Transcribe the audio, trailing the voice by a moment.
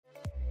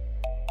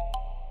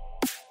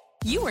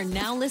You are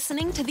now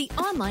listening to the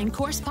Online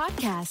Course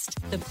Podcast,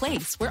 the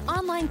place where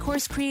online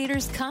course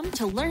creators come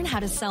to learn how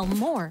to sell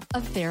more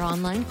of their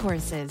online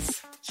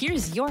courses.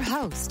 Here's your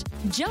host,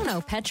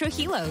 Jono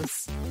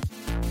Petrohilos.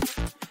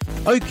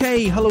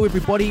 Okay, hello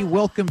everybody.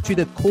 Welcome to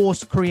the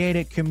Course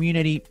Creator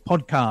Community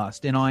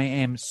Podcast. And I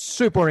am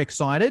super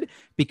excited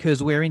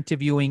because we're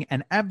interviewing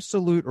an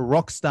absolute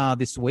rock star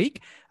this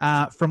week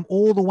from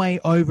all the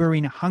way over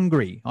in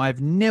Hungary. I've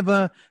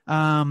never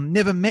had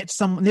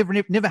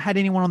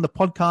anyone on the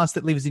podcast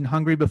that lives in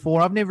Hungary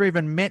before. I've never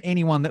even met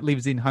anyone that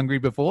lives in Hungary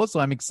before, so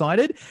I'm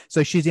excited.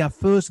 So she's our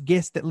first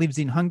guest that lives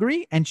in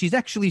Hungary, and she's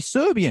actually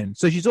Serbian.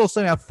 So she's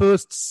also our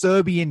first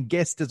Serbian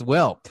guest as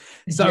well.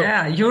 So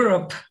yeah,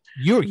 Europe.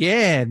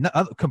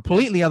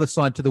 Completely other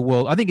side to the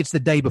world. I think it's the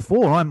day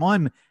before.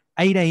 I'm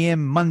 8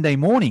 a.m. Monday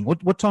morning.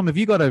 What time have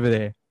you got over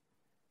there?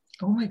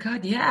 Oh my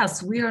God!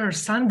 Yes, we are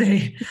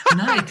Sunday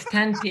night,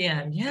 10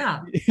 p.m. Yeah,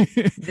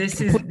 this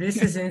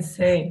is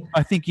insane.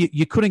 I think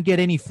you couldn't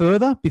get any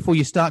further before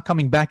you start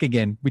coming back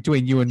again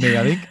between you and me.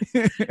 I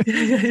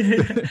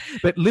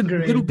think. But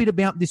little bit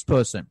about this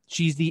person.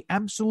 She's the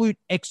absolute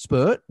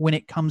expert when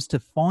it comes to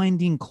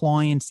finding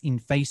clients in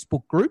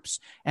Facebook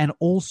groups and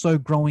also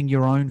growing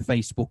your own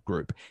Facebook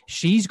group.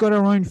 She's got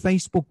her own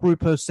Facebook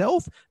group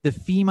herself. The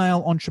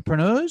Female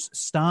Entrepreneurs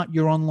Start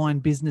Your Online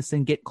Business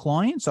and Get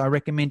Clients. I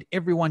recommend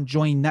everyone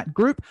join that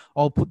group.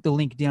 I'll put the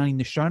link down in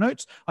the show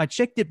notes. I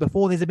checked it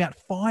before. There's about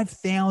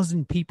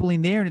 5,000 people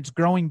in there, and it's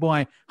growing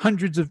by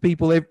hundreds of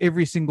people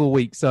every single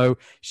week. So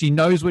she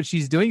knows what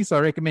she's doing. So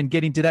I recommend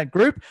getting to that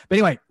group. But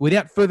anyway,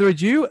 without further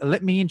ado,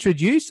 let me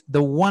introduce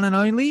the one and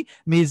only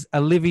Ms.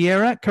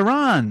 Olivera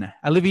Karan.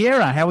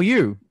 Olivera, how are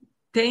you?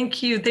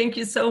 Thank you. Thank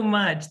you so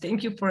much.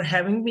 Thank you for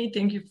having me.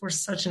 Thank you for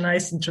such a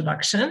nice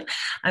introduction.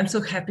 I'm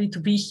so happy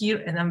to be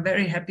here, and I'm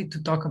very happy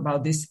to talk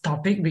about this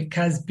topic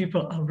because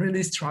people are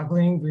really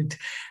struggling with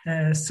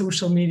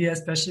social media,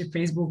 especially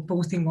Facebook,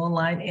 posting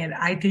online. And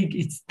I think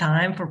it's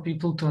time for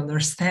people to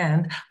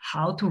understand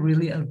how to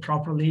really and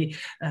properly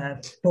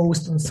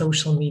post on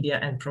social media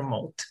and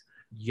promote.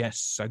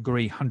 Yes,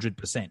 agree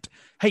 100%.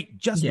 Hey,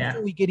 just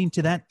before we get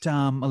into that,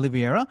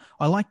 Olivera,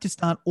 I like to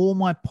start all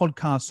my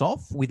podcasts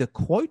off with a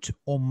quote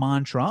or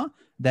mantra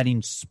that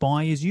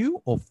inspires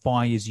you or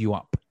fires you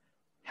up.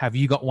 Have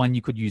you got one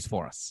you could use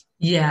for us?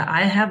 Yeah,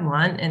 I have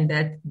one, and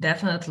that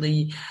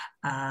definitely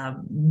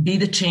be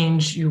the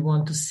change you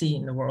want to see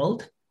in the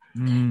world.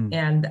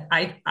 And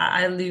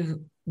I live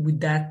with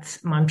that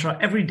mantra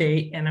every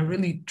day, and I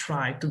really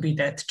try to be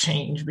that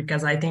change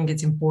because I think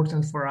it's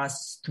important for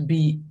us to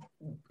be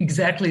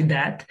exactly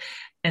that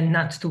and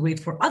not to wait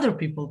for other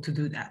people to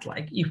do that.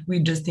 Like if we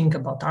just think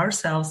about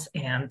ourselves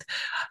and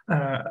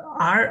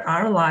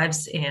our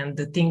lives and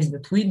the things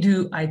that we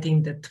do, I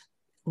think that the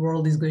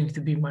world is going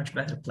to be a much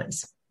better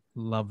place.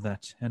 Love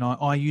that. And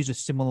I use a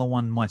similar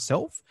one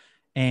myself.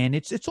 And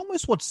it's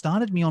almost what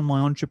started me on my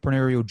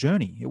entrepreneurial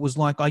journey. It was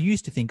like I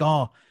used to think,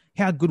 how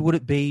good would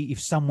it be if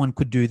someone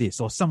could do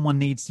this or someone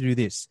needs to do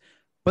this?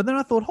 But then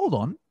I thought, hold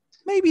on,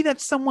 maybe that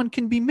someone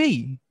can be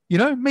me. You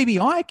know, maybe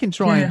I can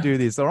try and do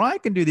this, or I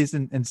can do this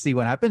and see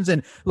what happens.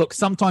 And look,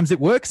 sometimes it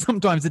works,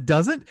 sometimes it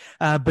doesn't,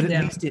 but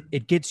at least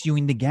it gets you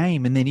in the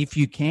game. And then if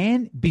you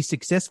can be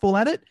successful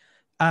at it,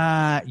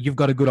 you've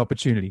got a good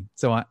opportunity.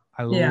 So I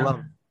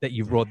love that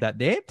you brought that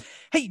there.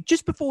 Hey,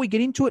 just before we get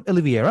into it,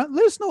 Olivera,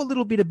 let us know a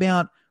little bit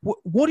about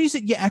what is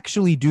it you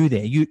actually do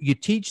there? You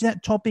teach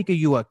that topic? Are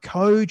you a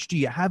coach? Do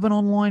you have an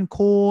online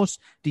course?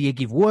 Do you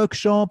give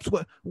workshops?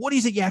 What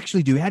is it you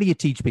actually do? How do you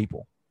teach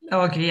people?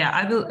 Okay, yeah,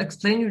 I will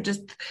explain you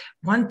just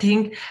one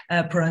thing,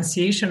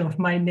 pronunciation of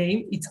my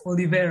name. It's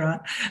Olivera.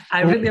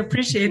 I really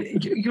appreciate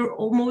it. You're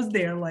almost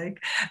there.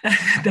 Like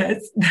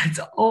that's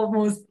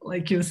almost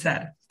like you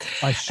said.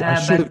 I should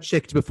have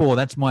checked before.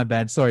 That's my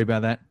bad. Sorry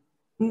about that.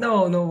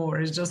 No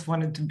worries. Just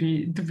wanted to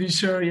be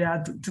sure,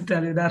 to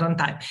tell you that on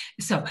time.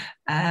 So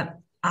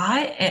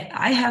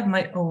I have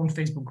my own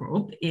Facebook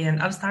group,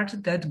 and I've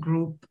started that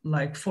group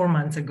like 4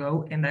 months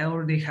ago, and I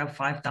already have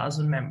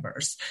 5,000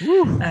 members.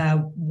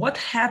 What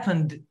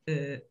happened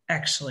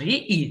actually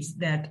is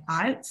that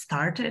I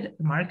started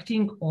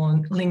marketing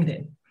on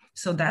LinkedIn.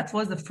 So that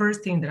was the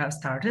first thing that I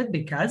started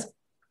because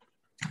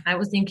I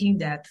was thinking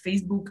that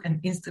Facebook and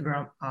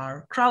Instagram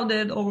are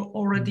crowded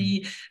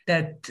already,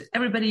 that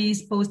everybody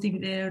is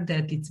posting there,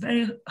 that it's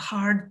very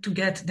hard to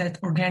get that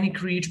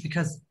organic reach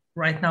because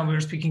right now we're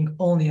speaking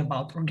only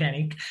about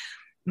organic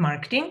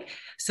marketing,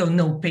 so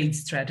no paid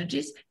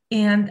strategies.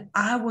 And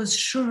I was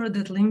sure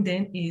that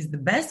LinkedIn is the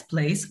best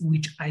place,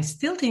 which I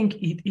still think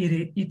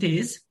it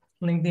is.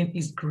 LinkedIn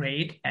is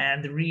great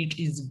and the reach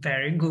is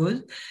very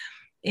good.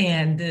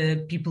 And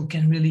people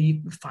can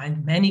really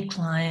find many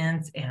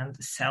clients and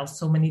sell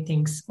so many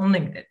things on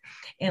LinkedIn.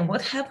 And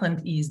what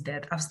happened is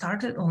that I've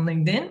started on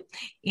LinkedIn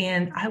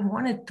and I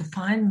wanted to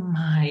find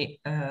my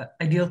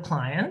ideal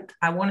client.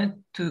 I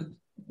wanted to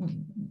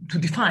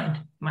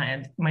define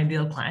my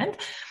ideal client.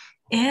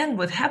 And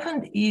what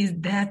happened is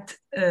that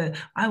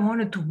I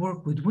wanted to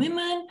work with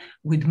women,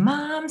 with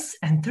moms,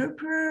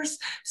 entrepreneurs.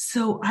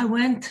 So I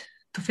went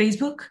to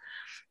Facebook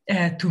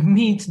to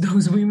meet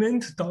those women,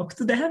 to talk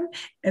to them.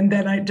 And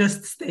then I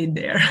just stayed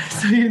there.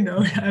 So,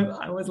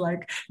 I was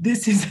like,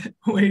 this is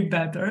way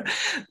better.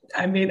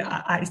 I mean,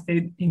 I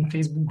stayed in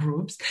Facebook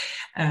groups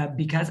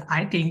because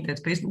I think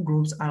that Facebook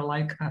groups are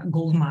like a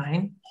gold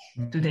mine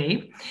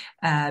today,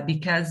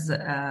 because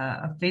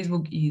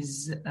Facebook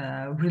is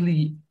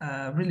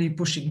really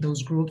pushing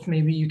those groups.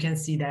 Maybe you can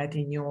see that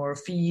in your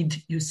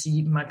feed. You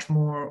see much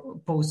more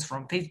posts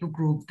from Facebook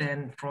group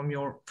than from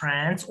your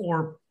friends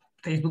or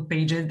Facebook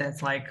pages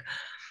that's like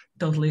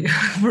totally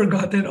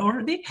forgotten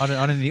already. I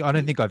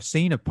don't think I've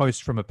seen a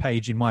post from a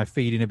page in my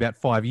feed in about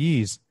 5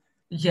 years.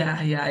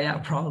 Yeah,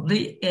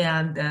 probably.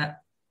 And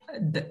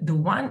the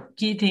one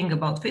key thing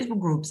about Facebook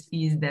groups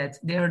is that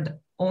they're the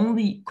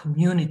only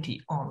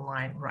community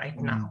online right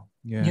now.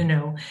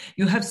 Yeah.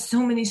 You have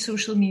so many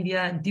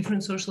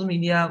different social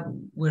media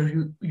where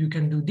you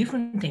can do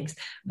different things,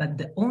 but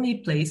the only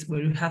place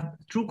where you have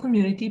true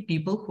community,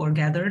 people who are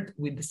gathered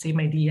with the same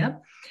idea,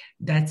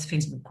 that's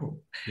Facebook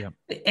group. Yeah.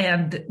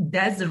 And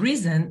that's the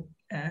reason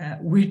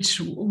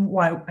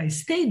why I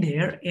stayed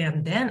there.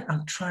 And then I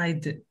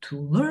tried to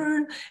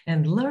learn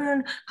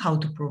how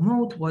to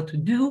promote, what to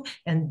do.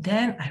 And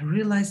then I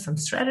realized some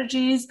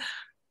strategies,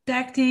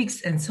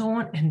 tactics, and so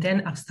on. And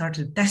then I've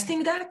started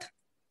testing that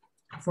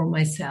for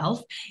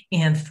myself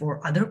and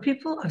for other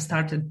people. I've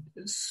started,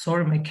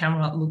 sorry, my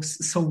camera looks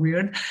so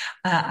weird.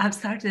 I've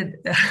started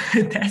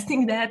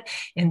testing that.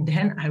 And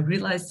then I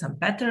realized some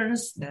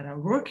patterns that are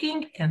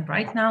working. And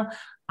right now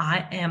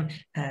I am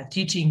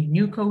teaching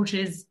new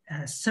coaches,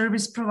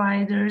 service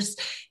providers,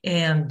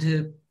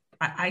 and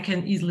I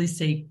can easily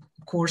say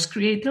course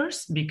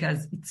creators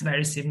because it's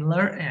very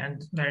similar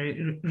and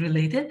very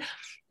related,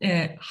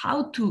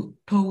 how to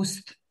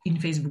post in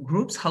Facebook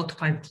groups, how to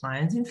find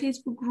clients in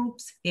Facebook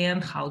groups,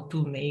 and how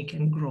to make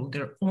and grow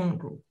their own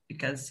group,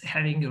 because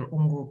having your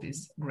own group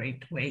is a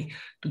great way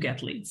to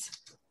get leads.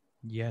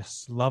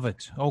 Yes, love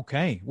it.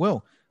 Okay,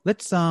 well,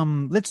 let's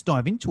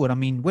dive into it. I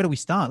mean, where do we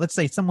start? Let's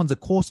say someone's a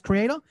course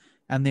creator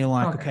and they're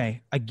like,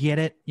 okay, I get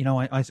it.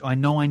 I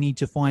know I need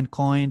to find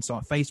clients.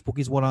 Facebook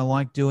is what I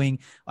like doing.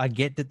 I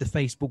get that the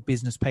Facebook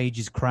business page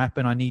is crap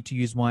and I need to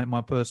use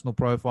my personal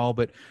profile,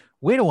 but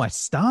where do I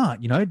start?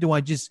 Do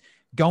I just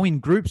go in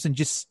groups and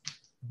just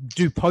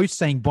do posts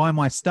saying buy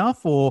my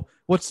stuff, or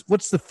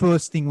what's the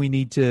first thing we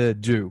need to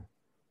do?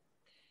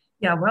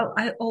 Yeah, well,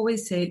 I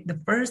always say the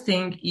first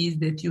thing is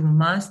that you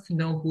must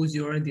know who's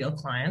your ideal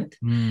client.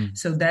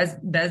 So that's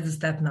the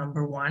step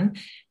number one.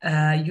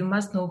 You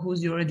must know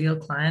who's your ideal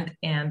client,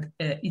 and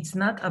it's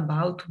not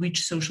about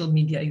which social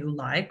media you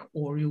like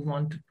or you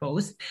want to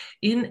post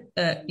in.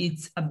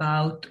 It's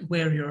about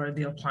where your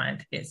ideal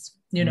client is.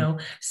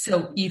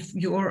 So if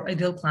your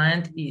ideal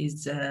client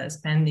is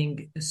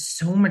spending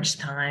so much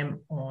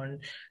time on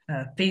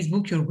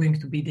Facebook, you're going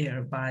to be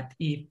there. But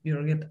if your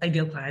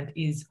ideal client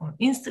is on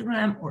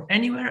Instagram or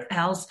anywhere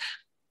else,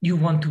 you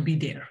want to be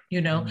there,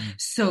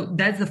 So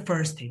that's the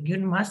first thing. You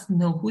must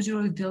know who's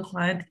your ideal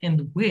client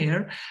and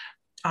where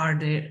are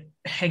they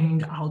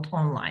hanging out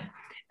online.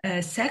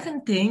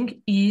 Second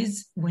thing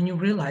is when you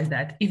realize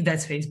that if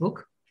that's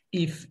Facebook,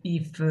 if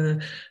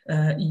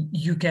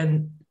you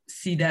can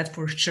see that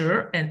for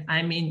sure. And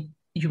I mean,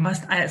 you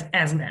must ask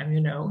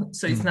them,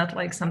 so it's not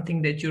like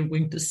something that you're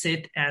going to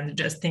sit and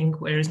just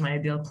think, where is my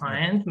ideal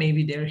client?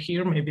 Maybe they're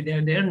here, maybe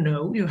they're there.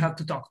 No, you have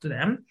to talk to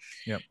them.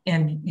 Yep.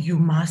 And you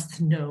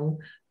must know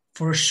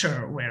for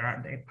sure where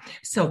are they.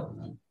 So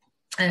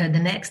the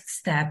next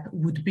step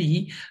would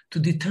be to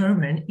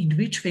determine in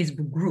which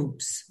Facebook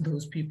groups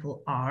those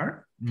people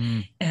are,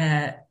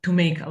 to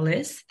make a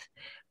list,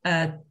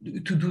 to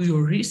do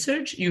your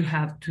research. You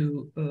have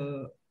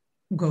to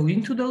go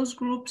into those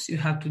groups. You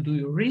have to do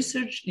your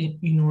research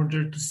in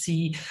order to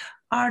see,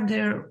 are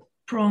there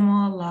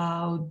promo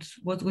allowed?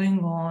 What's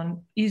going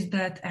on? Is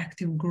that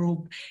active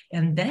group?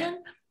 And then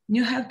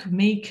you have to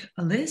make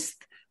a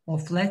list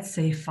of, let's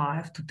say,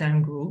 5 to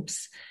 10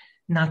 groups,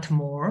 not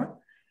more.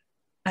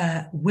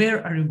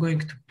 Where are you going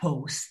to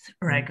post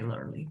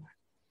regularly?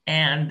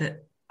 And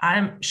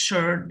I'm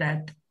sure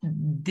that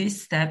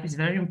this step is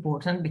very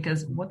important,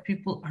 because what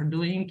people are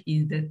doing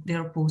is that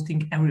they're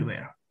posting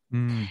everywhere.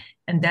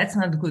 And that's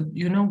not good.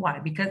 You know why?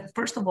 Because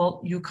first of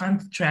all, you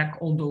can't track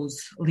all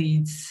those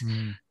leads,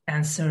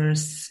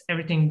 answers,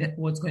 everything that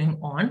what's going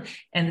on.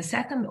 And the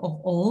second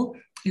of all,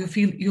 you're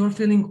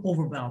feeling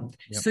overwhelmed.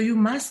 Yep. So you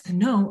must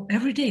know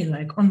every day,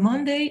 like on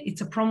Monday,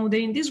 it's a promo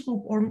day in this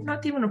group, or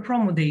not even a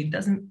promo day. It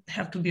doesn't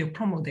have to be a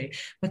promo day,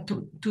 but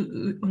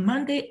on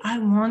Monday, I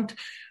want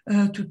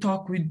to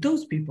talk with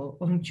those people.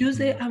 On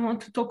Tuesday, I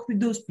want to talk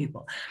with those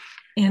people.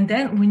 And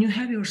then when you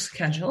have your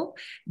schedule,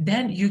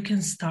 then you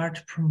can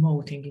start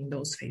promoting in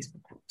those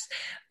Facebook groups.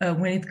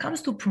 When it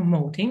comes to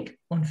promoting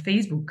on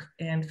Facebook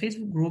and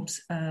Facebook groups,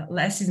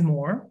 less is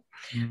more.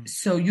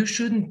 So you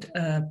shouldn't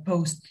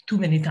post too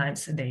many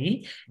times a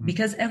day,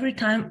 because every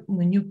time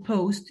when you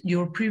post,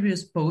 your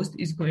previous post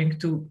is going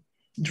to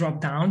drop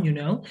down,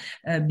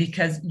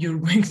 because you're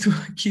going to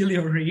kill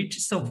your reach.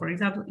 So for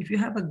example, if you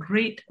have a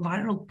great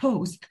viral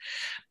post,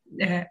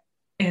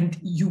 and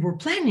you were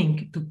planning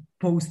to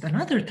post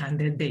another time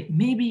that day,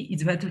 maybe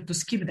it's better to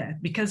skip that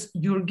because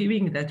you're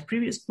giving that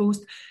previous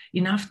post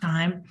enough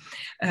time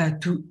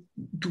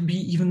to be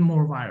even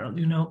more viral.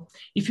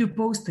 If you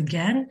post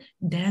again,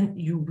 then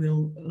you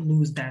will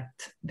lose that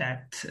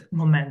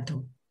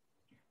momentum.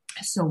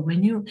 So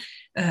when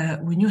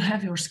you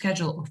have your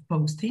schedule of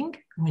posting,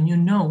 when you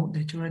know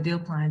that your ideal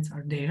clients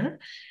are there,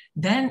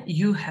 then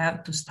you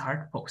have to start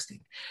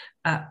posting.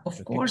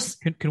 Of course.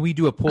 Can we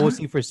do a pause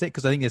here for a sec?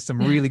 Because I think there's some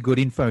really good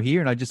info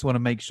here, and I just want to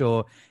make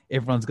sure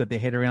everyone's got their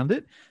head around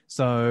it.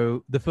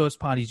 So the first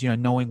part is,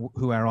 knowing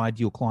who our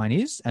ideal client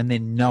is, and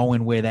then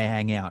knowing where they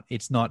hang out.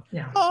 It's not,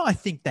 I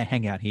think they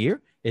hang out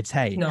here. It's,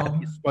 hey, have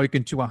you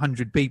spoken to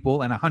 100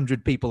 people and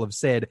 100 people have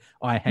said,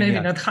 I hang out.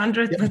 Maybe not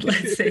 100, but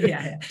let's say,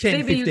 10,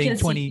 maybe 15, you can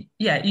 20.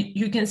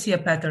 You can see a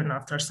pattern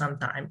after some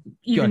time.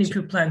 Even if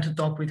you plan to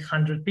talk with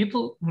 100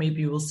 people,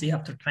 maybe you will see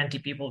after 20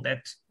 people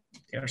that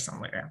they're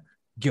somewhere.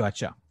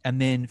 Gotcha.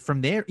 And then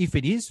from there, if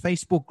it is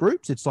Facebook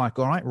groups, it's like,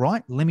 all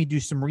right, let me do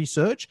some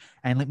research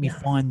and let me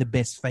find the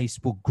best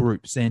Facebook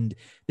groups. And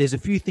there's a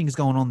few things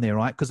going on there,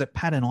 right? Because the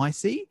pattern I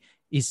see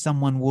is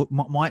someone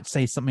might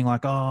say something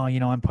like,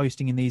 I'm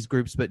posting in these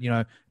groups, but,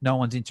 no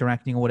one's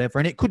interacting or whatever.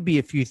 And it could be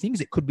a few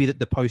things. It could be that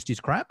the post is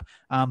crap,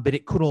 but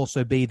it could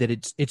also be that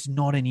it's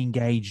not an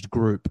engaged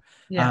group.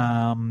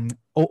 Yeah.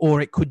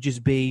 Or it could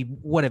just be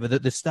whatever,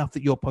 the stuff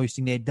that you're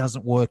posting there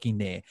doesn't work in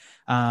there.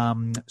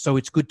 So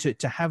it's good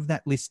to have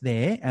that list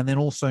there and then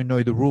also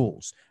know the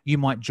rules. You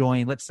might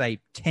join, let's say,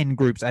 10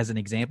 groups as an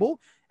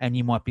example, and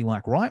you might be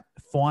like, right,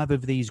 5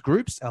 of these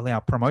groups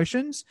allow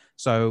promotions.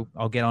 So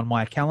I'll get on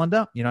my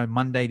calendar,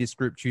 Monday this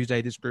group,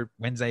 Tuesday this group,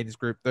 Wednesday this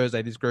group,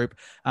 Thursday this group.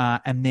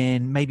 And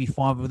then maybe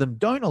 5 of them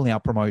don't allow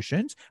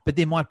promotions, but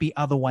there might be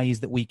other ways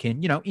that we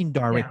can,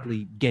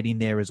 indirectly get in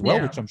there as well,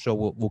 which I'm sure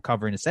we'll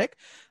cover in a sec.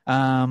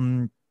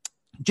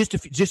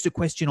 Just a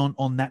question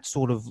on that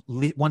sort of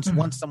once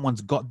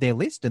someone's got their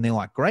list and they're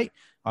like, great,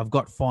 I've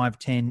got 5,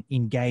 10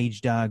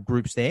 engaged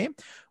groups there.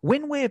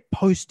 When we're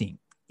posting,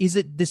 is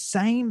it the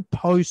same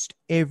post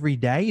every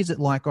day? Is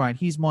it like, all right,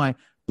 here's my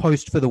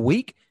post for the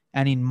week,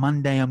 and in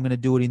Monday I'm going to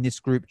do it in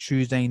this group,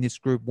 Tuesday in this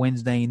group,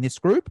 Wednesday in this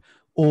group,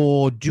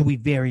 or do we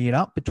vary it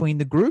up between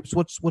the groups?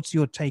 What's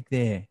your take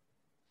there?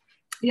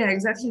 Yeah,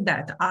 exactly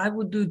that. I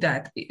would do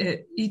that.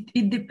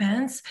 It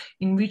depends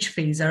in which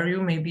phase are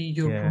you. Maybe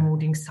you're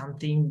promoting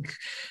something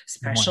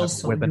special,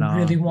 so webinar, you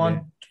really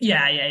want,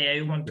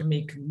 you want to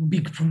make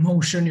big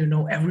promotion,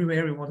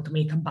 everywhere. You want to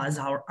make a buzz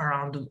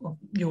around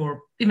your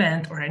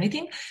event or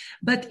anything.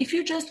 But if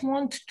you just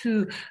want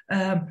to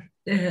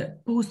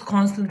post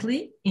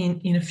constantly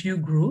in a few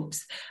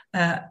groups,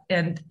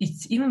 and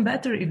it's even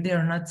better if they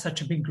are not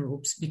such big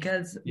groups,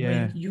 because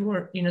when you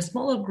are in a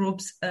smaller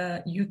groups,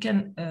 you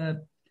can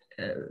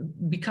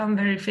become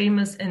very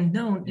famous and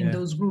known in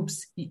those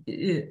groups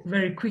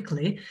very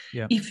quickly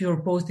if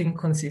you're posting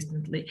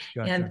consistently.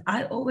 Gotcha. And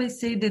I always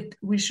say that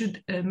we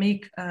should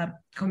make a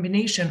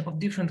combination of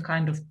different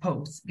kind of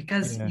posts,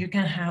 because you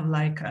can have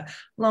like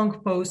long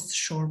posts,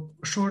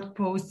 short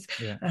posts,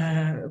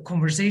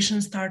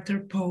 conversation starter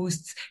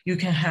posts. You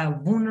can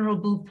have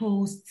vulnerable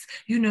posts,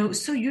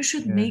 so you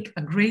should make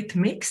a great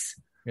mix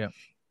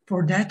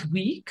for that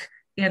week.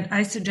 And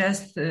I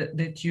suggest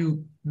that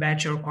you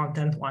batch your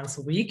content once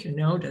a week,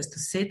 just to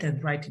sit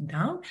and write it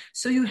down.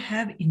 So you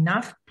have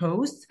enough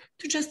posts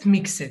to just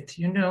mix it,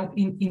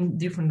 in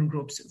different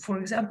groups. For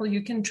example,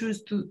 you can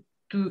choose to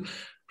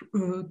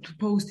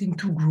post in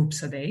 2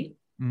 groups a day.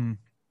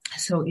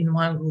 So in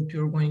one group,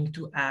 you're going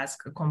to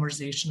ask a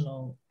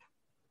conversational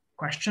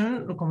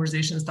question, a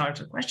conversation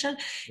starter question.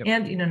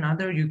 And in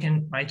another, you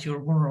can write your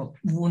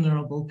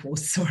vulnerable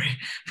post, sorry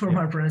for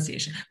my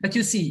pronunciation. But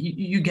you see,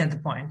 you get the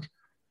point.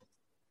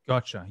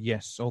 Gotcha.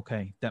 Yes.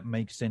 Okay. That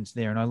makes sense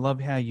there. And I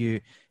love how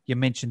you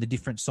mentioned the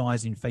different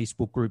size in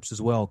Facebook groups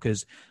as well,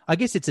 because I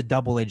guess it's a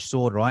double-edged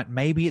sword, right?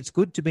 Maybe it's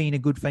good to be in a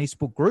good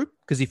Facebook group,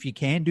 because if you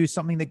can do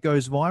something that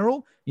goes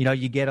viral,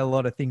 you get a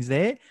lot of things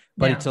there,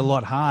 but it's a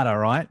lot harder,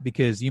 right?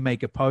 Because you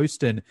make a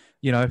post and,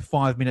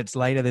 5 minutes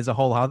later, there's a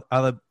whole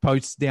other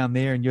posts down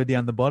there and you're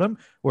down the bottom.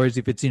 Whereas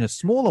if it's in a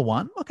smaller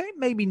one, okay,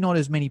 maybe not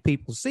as many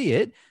people see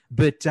it,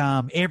 but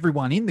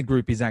everyone in the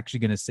group is actually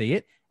going to see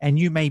it and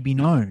you may be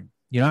known.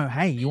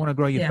 Hey, you want to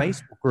grow your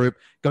Facebook group,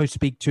 go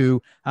speak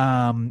to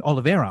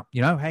Olivera.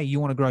 Hey, you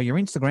want to grow your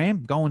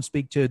Instagram, go and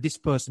speak to this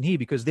person here,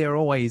 because they're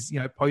always,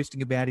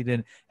 posting about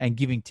it and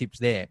giving tips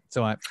there.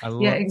 So I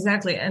love. Yeah,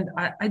 exactly. And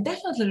I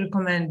definitely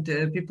recommend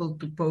people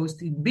to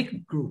post in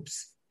big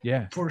groups.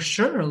 Yeah, for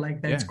sure.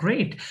 Like that's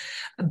great.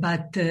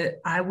 But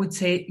I would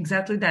say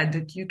exactly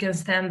that you can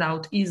stand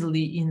out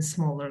easily in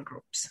smaller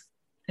groups.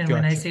 And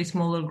when I say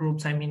smaller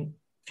groups, I mean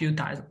few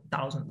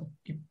thousand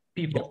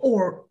people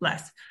or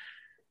less.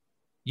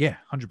 Yeah,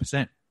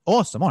 100%.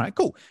 Awesome. All right,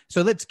 cool.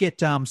 So let's get,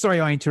 sorry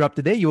I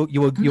interrupted there. You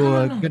were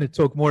going to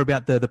talk more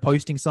about the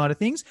posting side of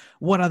things.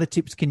 What other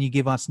tips can you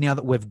give us now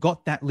that we've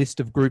got that list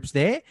of groups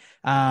there?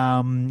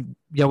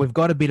 We've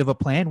got a bit of a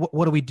plan.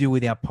 What do we do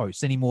with our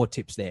posts? Any more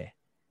tips there?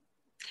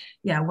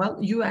 Yeah, well,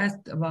 you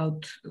asked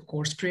about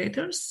course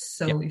creators.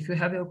 So if you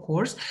have your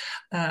course,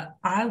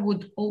 I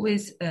would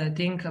always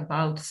think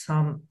about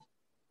some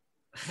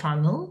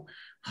funnel,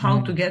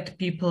 how to get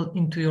people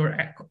into your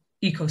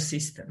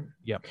ecosystem.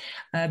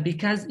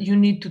 Because you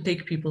need to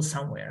take people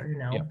somewhere,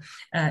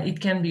 it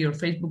can be your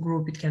Facebook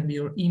group, it can be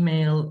your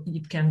email,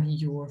 it can be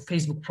your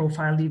Facebook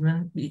profile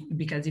even,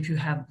 because if you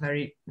have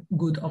very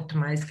good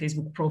optimized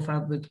Facebook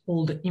profile with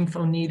all the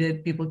info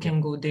needed, people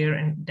can go there,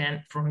 and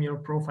then from your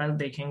profile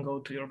they can go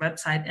to your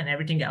website and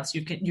everything else.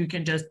 You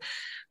can just,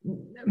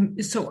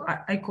 so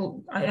I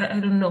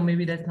don't know,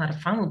 maybe that's not a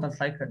funnel, but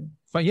like a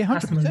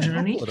customer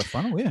journey. I'll call it a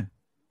funnel, yeah.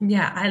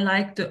 Yeah, I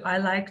like to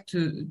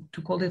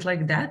call it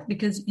like that,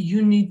 because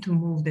you need to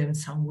move them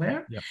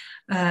somewhere,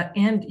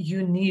 and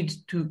you need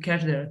to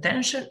catch their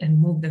attention and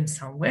move them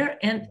somewhere.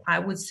 And I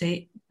would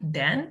say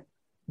then,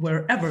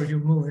 wherever you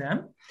move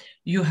them,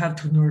 you have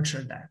to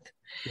nurture that.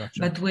 Gotcha.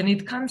 But when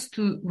it comes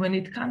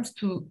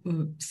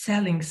to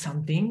selling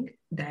something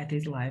that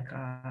is like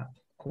a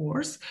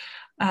course,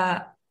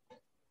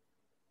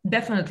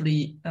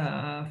 definitely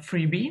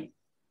freebie,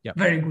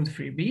 very good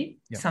freebie,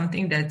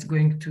 something that's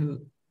going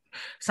to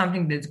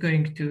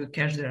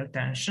catch their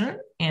attention,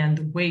 and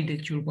the way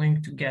that you're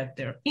going to get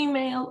their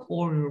email,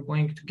 or you're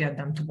going to get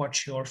them to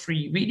watch your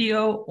free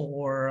video,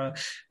 or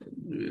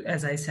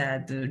as I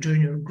said,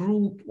 join your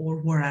group or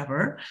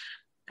wherever.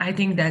 I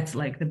think that's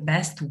like the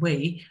best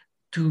way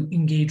to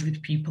engage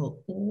with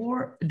people,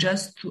 or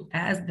just to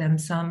ask them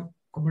some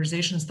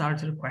conversation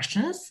starter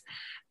questions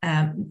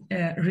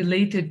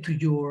related to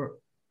your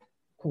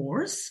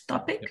course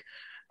topic.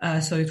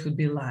 So it would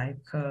be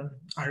like,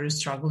 are you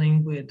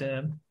struggling with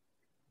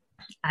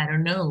I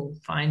don't know,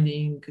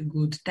 finding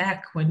good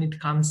tech when it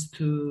comes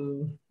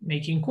to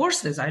making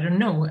courses? I don't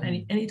know,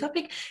 any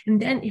topic. And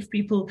then if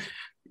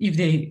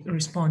they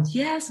respond,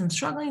 yes, I'm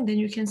struggling, then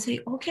you can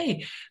say,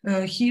 okay,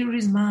 here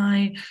is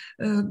my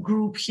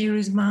group, here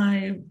is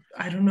my,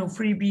 I don't know,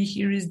 freebie,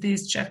 here is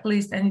this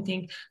checklist,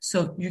 anything.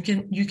 So you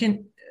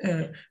can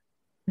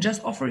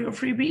just offer your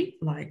freebie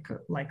like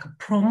a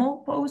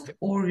promo post,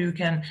 or you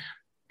can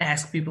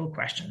ask people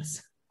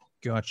questions.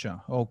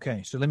 Gotcha.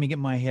 Okay. So let me get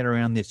my head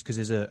around this, because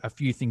there's a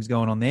few things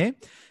going on there.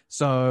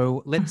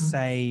 So let's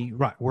say,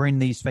 right, we're in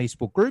these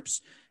Facebook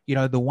groups,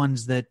 the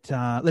ones that,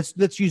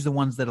 let's use the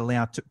ones that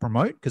allow to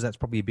promote, because that's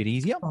probably a bit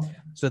easier. Okay.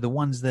 So the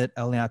ones that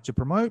allow to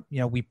promote,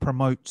 we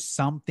promote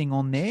something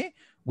on there,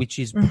 which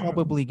is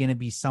probably going to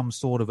be some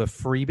sort of a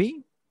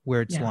freebie,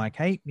 where it's like,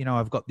 hey,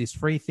 I've got this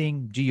free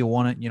thing. Do you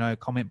want it?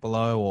 Comment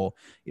below, or,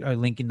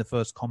 link in the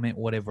first comment,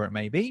 whatever it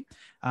may be.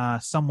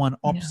 Someone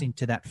opts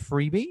into that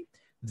freebie.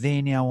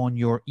 They're now on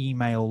your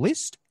email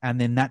list, and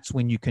then that's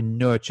when you can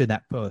nurture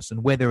that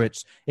person. Whether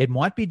it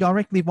might be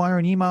directly via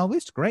an email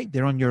list, great,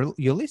 they're on your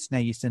list. Now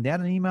you send out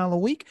an email a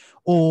week,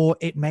 or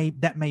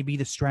that may be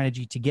the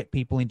strategy to get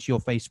people into your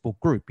Facebook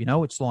group.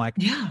 It's like,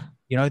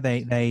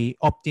 they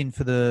opt in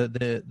for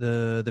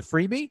the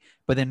freebie,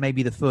 but then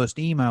maybe the first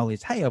email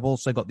is, hey, I've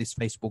also got this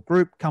Facebook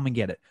group, come and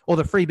get it. Or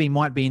the freebie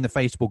might be in the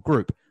Facebook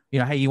group.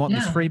 Hey, you want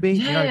this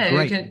freebie?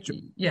 Great.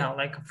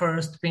 Like a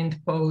first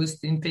pinned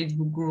post in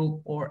Facebook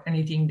group, or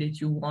anything that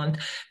you want.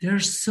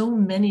 There's so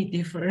many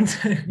different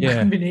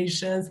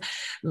combinations.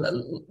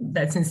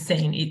 That's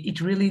insane. It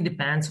really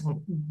depends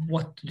on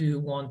what do you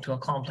want to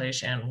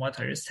accomplish and what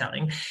are you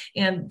selling.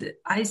 And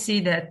I see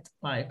that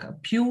like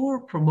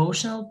pure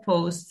promotional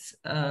posts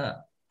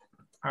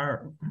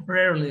are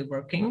rarely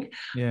working.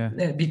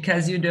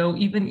 Because,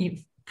 even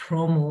if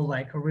promo,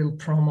 like a real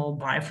promo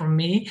buy from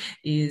me,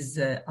 is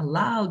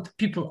allowed,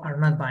 people are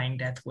not buying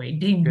that way.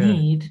 They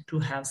need to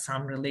have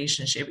some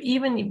relationship,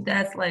 even if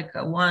that's like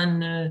a one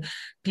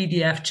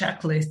PDF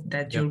checklist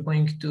that you're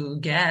going to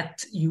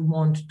get. You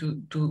want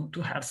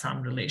to have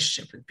some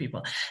relationship with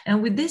people.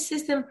 And with this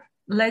system,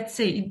 let's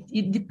say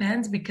it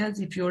depends, because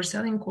if you're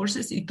selling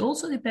courses, it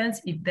also depends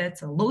if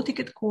that's a low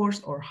ticket course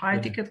or high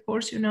ticket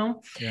course,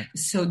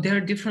 So there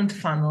are different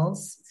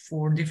funnels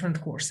for different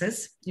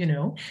courses.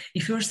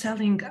 If you're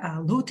selling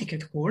a low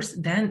ticket course,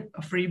 then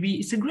a freebie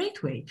is a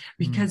great way,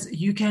 because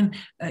you can,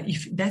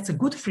 if that's a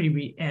good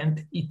freebie,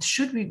 and it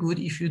should be good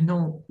if you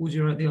know who's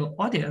your ideal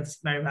audience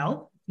very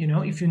well,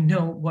 if you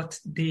know what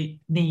they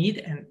need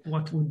and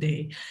what would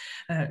they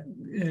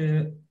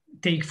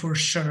take for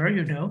sure,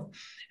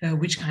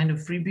 which kind of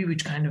freebie,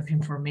 which kind of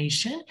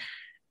information,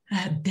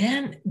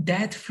 then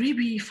that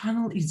freebie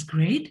funnel is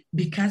great,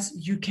 because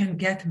you can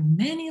get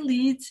many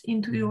leads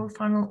into your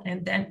funnel,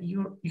 and then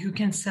you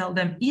can sell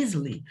them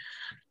easily.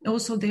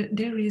 Also,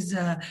 there is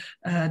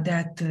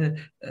that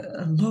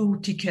low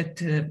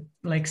ticket,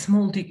 like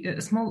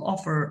small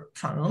offer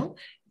funnel,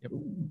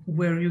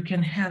 where you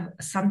can have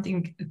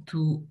something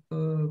to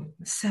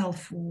sell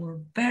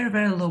for very,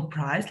 very low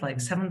price, like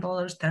 $7,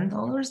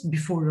 $10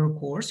 before your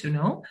course,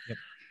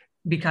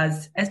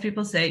 because as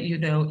people say,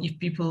 if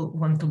people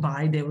want to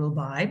buy, they will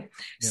buy.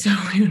 Yep. So,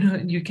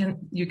 you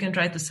can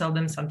try to sell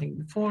them something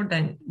before,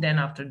 then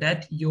after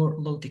that, your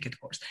low ticket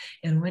course.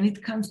 And when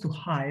it comes to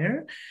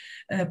higher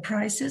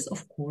prices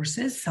of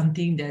courses,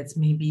 something that's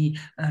maybe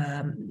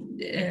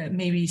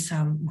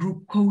some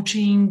group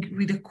coaching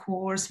with a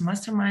course,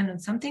 mastermind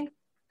and something,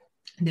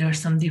 there are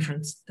some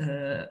different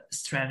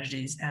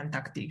strategies and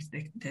tactics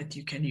that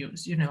you can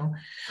use. Gotcha.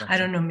 I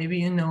don't know,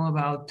 maybe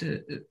about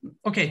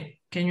okay,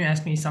 can you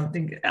ask me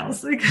something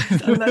else?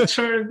 Because I'm not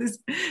sure if this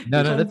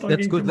no,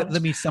 that's good.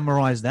 Let me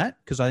summarize that,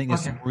 because I think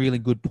there's some really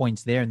good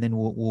points there, and then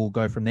we'll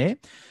go from there.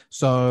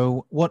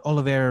 So what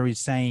Olivera is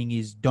saying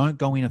is, don't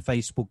go in a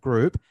Facebook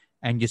group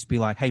and just be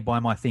like, hey, buy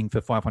my thing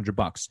for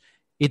 $500.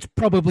 It's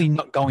probably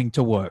not going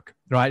to work,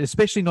 right?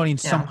 Especially not in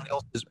someone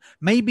else's.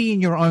 Maybe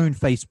in your own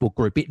Facebook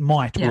group, it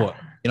might work.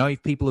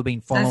 If people have been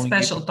following.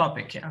 That's a special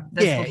topic,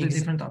 That's totally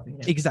different topic.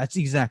 Yeah.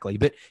 Exactly.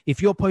 But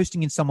if you're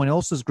posting in someone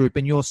else's group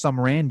and you're some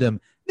random,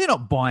 they're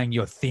not buying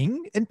your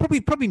thing, and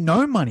probably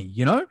no money,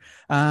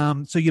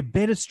 So your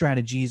better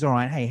strategy is, all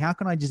right, hey, how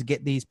can I just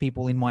get these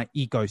people in my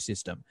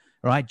ecosystem,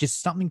 right?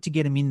 Just something to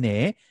get them in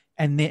there.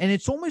 And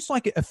it's almost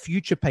like a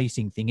future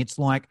pacing thing. It's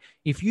like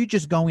if you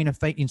just go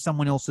in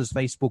someone else's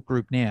Facebook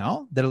group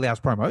now that allows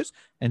promos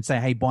and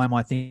say, hey, buy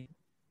my thing.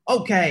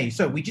 Okay,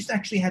 so we just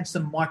actually had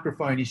some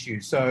microphone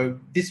issues. So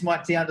this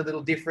might sound a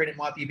little different. It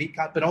might be a bit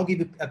cut, but I'll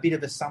give a bit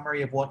of a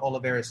summary of what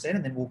Olivera said,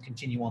 and then we'll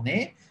continue on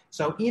there.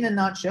 So in a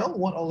nutshell,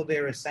 what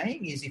Olivera is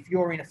saying is, if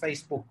you're in a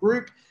Facebook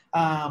group,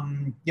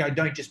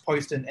 don't just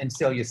post and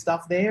sell your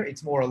stuff there.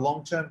 It's more a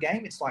long-term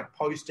game. It's like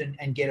post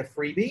and get a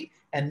freebie.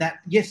 And that,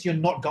 yes, you're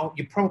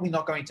probably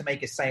not going to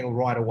make a sale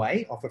right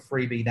away off a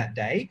freebie that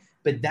day,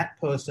 but that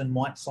person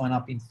might sign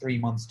up in 3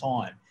 months'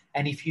 time.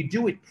 And if you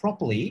do it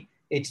properly,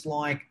 it's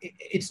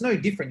no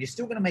different. You're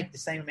still going to make the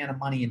same amount of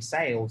money in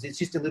sales. It's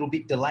just a little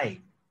bit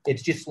delayed.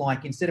 It's just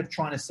like, instead of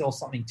trying to sell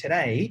something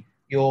today,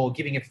 you're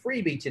giving a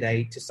freebie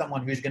today to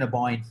someone who's going to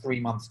buy in 3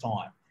 months'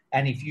 time.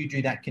 And if you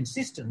do that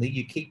consistently,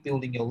 you keep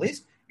building your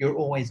list, you're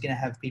always going to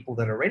have people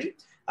that are ready.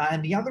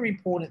 And the other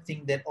important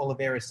thing that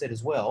Olivera said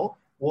as well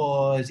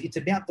was, it's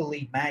about the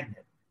lead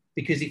magnet.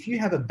 Because if you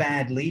have a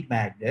bad lead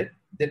magnet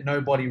that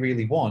nobody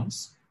really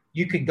wants,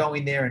 you can go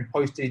in there and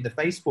post it in the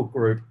Facebook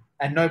group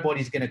and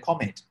nobody's going to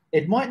comment.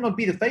 It might not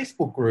be the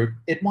Facebook group.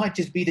 It might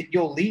just be that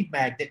your lead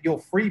magnet, your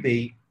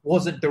freebie,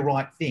 wasn't the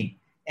right thing.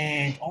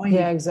 And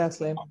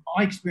exactly.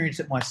 I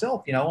experienced it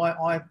myself.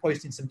 I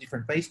post in some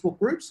different Facebook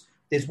groups.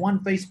 There's one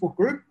Facebook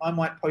group, I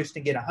might post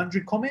and get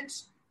 100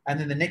 comments. And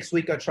then the next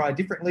week I try a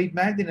different lead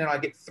magnet and I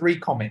get 3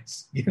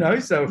 comments,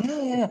 So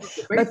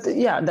but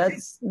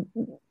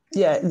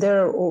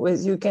there are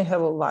always, you can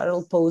have a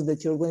viral post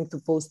that you're going to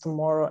post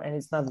tomorrow and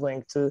it's not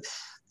going to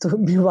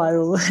be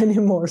viral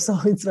anymore. So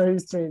it's very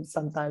strange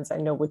sometimes. I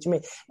know what you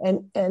mean.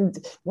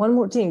 And one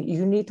more thing,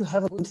 you need to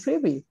have a good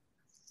freebie,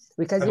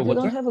 because if you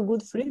don't have a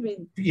good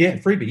freebie. Yeah.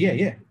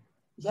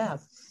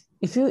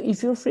 If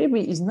your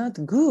freebie is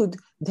not good,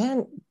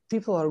 then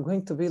people are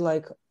going to be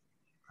like,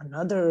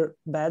 another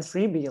bad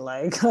freebie,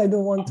 like, I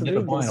don't want to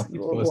read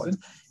this.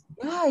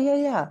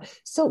 Yeah.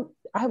 So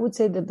I would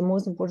say that the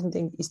most important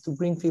thing is to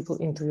bring people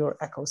into your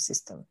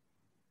ecosystem.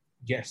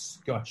 Yes,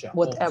 gotcha.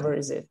 Whatever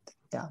is it.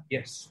 Yeah.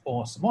 Yes,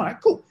 awesome. All right,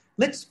 cool.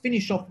 Let's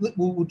finish off.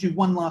 We'll do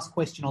one last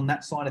question on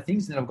that side of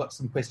things, and then I've got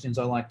some questions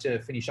I like to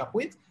finish up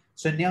with.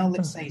 So now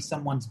let's say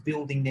someone's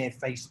building their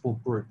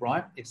Facebook group,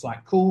 right? It's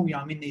like, cool,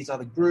 I'm in these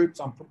other groups.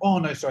 That's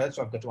what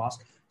I've got to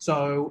ask.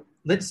 So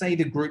let's say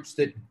the groups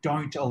that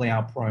don't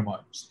allow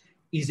promos.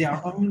 Is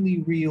our only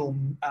real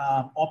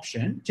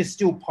option to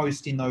still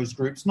post in those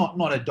groups,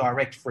 not a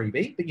direct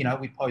freebie, but,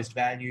 we post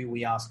value,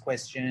 we ask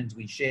questions,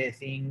 we share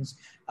things,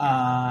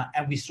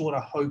 and we sort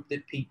of hope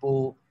that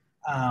people,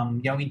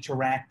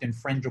 interact and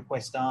friend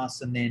request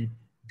us and then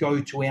go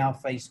to our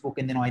Facebook,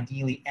 and then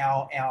ideally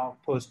our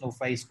personal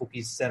Facebook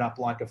is set up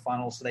like a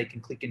funnel so they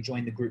can click and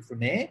join the group from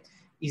there.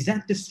 Is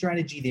that the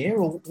strategy there,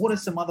 or what are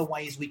some other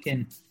ways we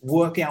can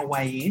work our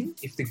way in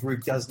if the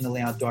group doesn't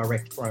allow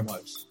direct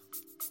promos?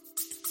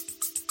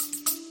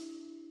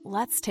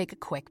 Let's take a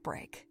quick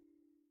break.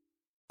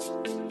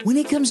 When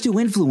it comes to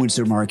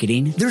influencer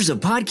marketing, there's a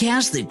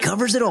podcast that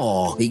covers it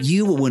all that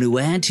you will want to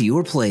add to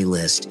your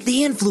playlist.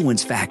 The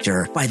Influence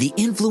Factor by the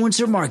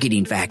Influencer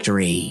Marketing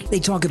Factory. They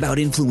talk about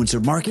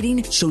influencer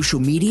marketing, social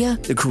media,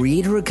 the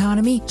creator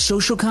economy,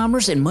 social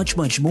commerce, and much,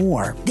 much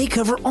more. They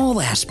cover all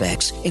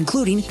aspects,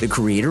 including the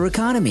creator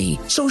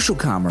economy, social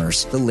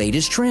commerce, the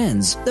latest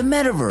trends, the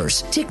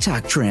metaverse,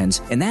 TikTok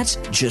trends, and that's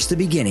just the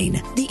beginning.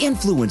 The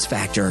Influence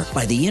Factor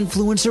by the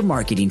Influencer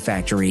Marketing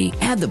Factory.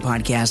 Add the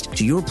podcast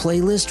to your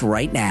playlist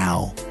right now.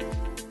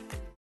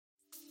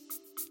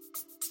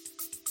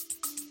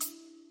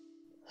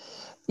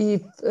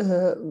 If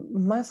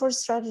my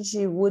first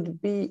strategy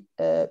would be,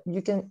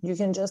 you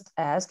can just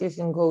ask, you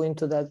can go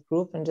into that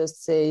group and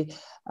just say,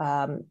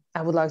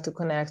 I would like to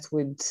connect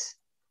with,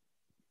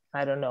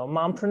 I don't know,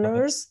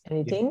 mompreneurs,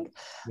 anything.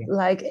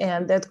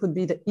 And that could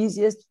be the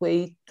easiest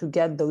way to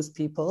get those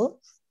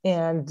people.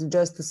 and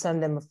just to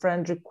send them a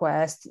friend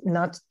request,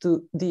 not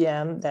to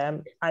DM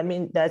them. I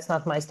mean, that's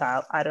not my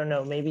style. I don't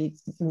know. Maybe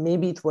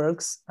it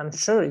works. I'm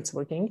sure it's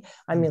working.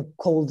 I mean,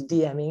 cold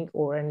DMing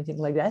or anything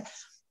like that.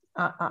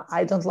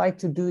 I don't like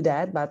to do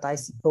that, but I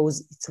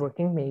suppose it's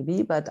working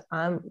maybe. But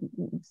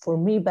for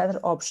me, better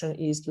option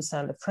is to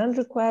send a friend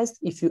request.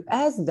 If you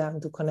ask them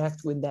to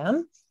connect with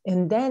them,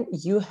 and then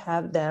you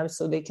have them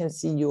so they can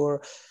see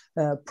your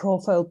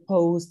profile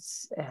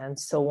posts and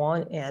so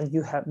on, and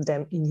you have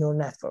them in your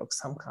network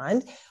some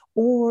kind.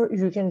 Or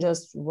you can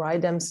just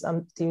write them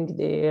something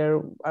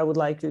there. I would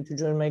like you to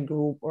join my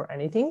group or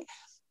anything.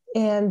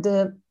 And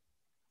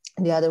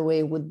the other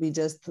way would be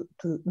just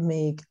to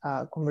make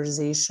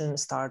conversation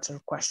starter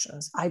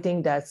questions. I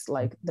think that's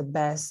like the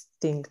best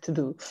thing to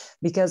do,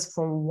 because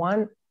from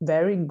one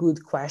very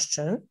good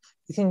question,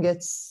 you can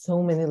get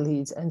so many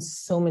leads and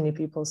so many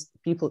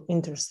people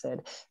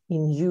interested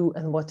in you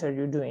and what are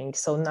you doing.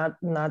 So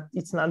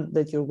it's not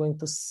that you're going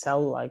to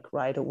sell like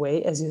right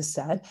away, as you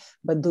said,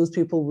 but those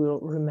people will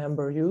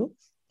remember you.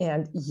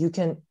 And you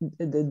can,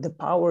 the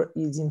power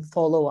is in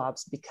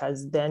follow-ups,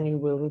 because then you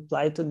will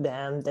reply to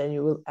them, then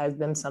you will ask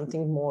them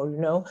something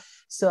more,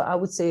 So I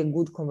would say a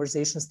good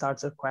conversation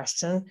starter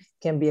question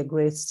can be a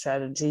great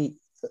strategy.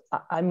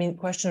 I mean,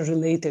 question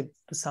related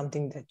to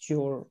something that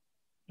you're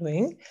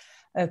doing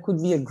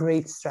could be a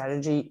great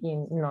strategy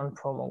in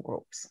non-promo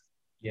groups.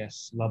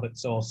 Yes, love it.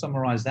 So I'll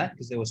summarize that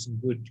because there were some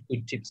good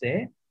tips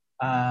there.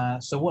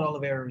 So what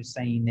Olivera is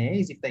saying there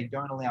is, if they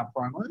don't allow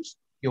promos,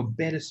 your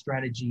better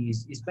strategy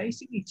is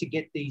basically to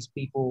get these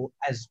people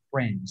as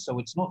friends. So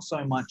it's not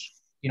so much,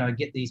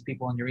 get these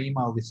people on your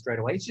email list straight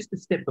away. It's just a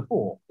step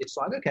before. It's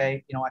like,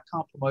 okay, I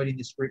can't promote in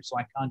this group, so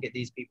I can't get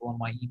these people on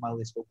my email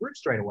list or group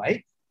straight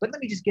away. But let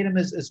me just get them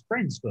as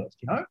friends first,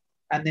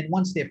 And then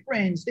once they're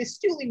friends, they're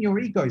still in your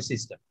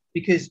ecosystem,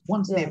 because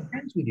once they're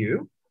friends with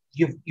you,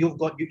 if you've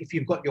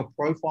got your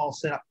profile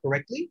set up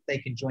correctly, they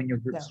can join your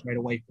group straight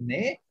away from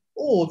there.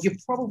 Or you're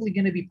probably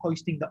going to be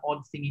posting the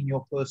odd thing in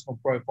your personal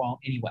profile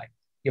anyway.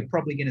 You're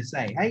probably going to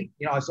say, hey,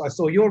 I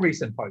saw your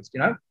recent post,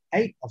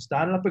 hey, I've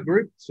started up a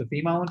group for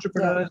female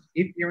entrepreneurs.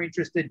 Yeah. If you're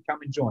interested, come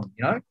and join,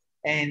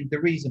 And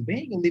the reason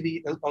being,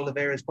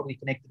 Olivera is probably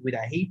connected with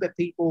a heap of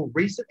people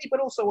recently,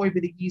 but also over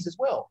the years as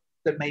well,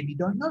 that maybe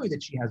don't know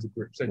that she has a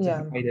group. So it's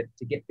a way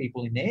to get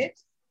people in there.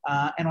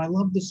 And I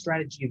love the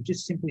strategy of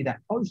just simply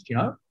that post,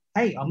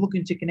 hey, I'm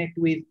looking to connect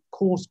with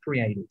course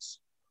creators.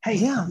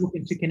 Hey, I'm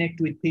looking to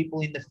connect with people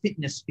in the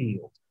fitness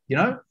field,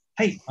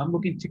 Hey, I'm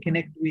looking to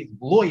connect with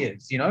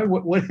lawyers,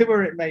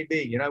 whatever it may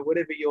be,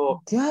 whatever your...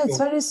 Yeah, it's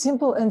very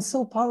simple and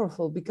so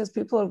powerful, because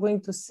people are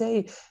going to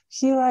say,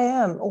 here I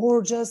am,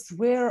 or just,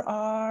 where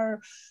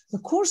are the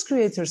course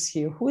creators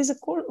here? Who is a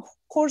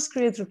course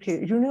creator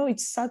here?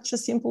 It's such a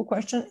simple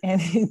question, and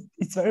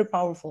it's very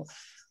powerful.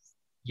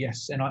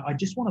 Yes, and I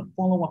just want to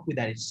follow up with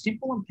that. It's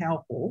simple and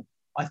powerful.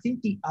 I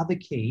think the other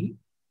key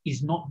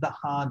is not the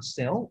hard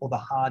sell or the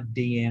hard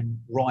DM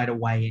right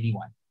away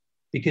anyway.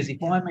 Because if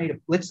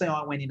let's say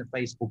I went in a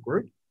Facebook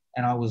group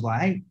and I was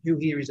like, hey, who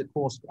here is a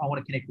course? I want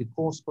to connect with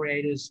course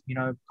creators,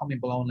 comment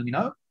below and let me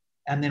know.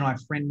 And then I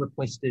friend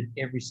requested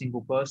every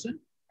single person.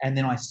 And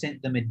then I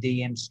sent them a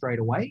DM straight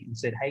away and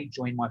said, hey,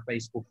 join my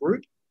Facebook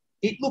group.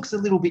 It looks a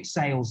little bit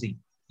salesy,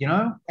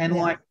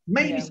 and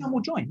maybe some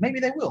will join. Maybe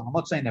they will. I'm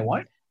not saying they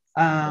won't.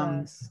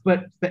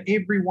 But for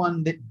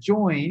everyone that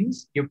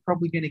joins, you're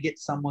probably going to get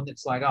someone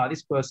that's like, oh,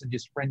 this person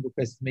just friend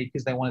requested me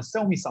because they want to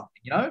sell me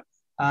something,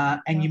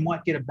 and you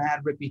might get a bad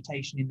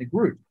reputation in the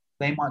group.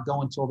 They might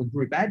go and tell the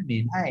group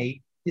admin,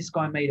 hey, this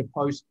guy made a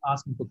post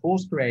asking for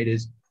course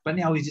creators, but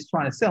now he's just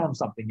trying to sell them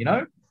something,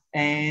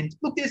 And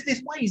look,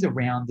 there's ways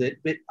around it,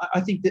 but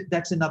I think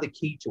that's another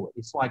key to it.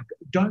 It's like,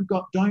 don't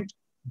go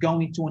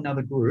into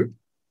another group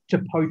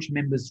to poach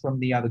members from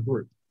the other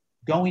group.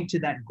 Go into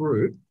that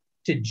group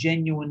to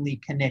genuinely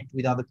connect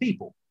with other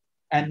people.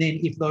 And then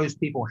if those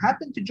people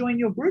happen to join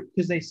your group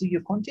because they see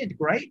your content,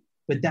 great.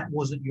 But that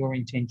wasn't your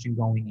intention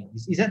going in.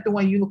 Is that the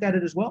way you look at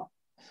it as well?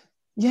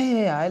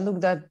 Yeah. I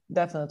look at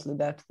definitely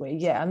that way.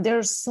 Yeah, and there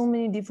are so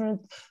many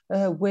different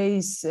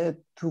ways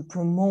to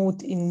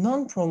promote in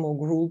non-promo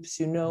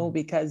groups,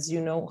 because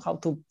how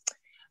to.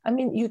 I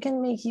mean, you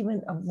can make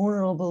even a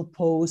vulnerable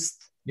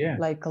post,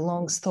 like a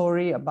long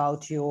story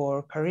about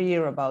your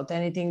career, about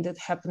anything that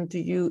happened to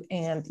you.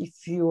 And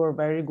if you're a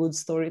very good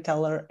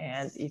storyteller,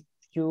 and if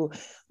you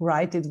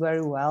write it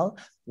very well,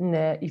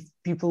 if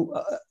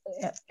people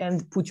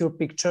and put your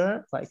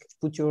picture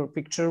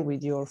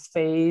with your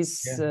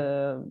face,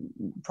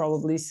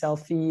 probably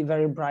selfie,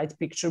 very bright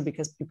picture,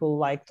 because people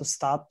like to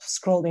stop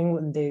scrolling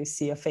when they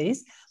see a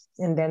face,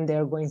 and then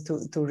they're going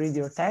to read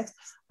your text.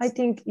 I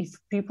think if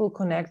people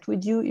connect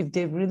with you, if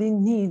they really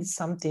need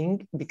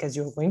something, because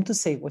you're going to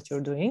say what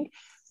you're doing,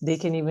 they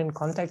can even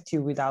contact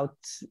you without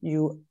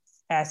you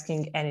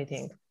asking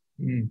anything.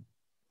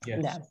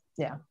 Yes.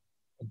 Yeah.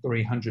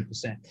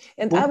 300%.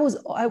 And I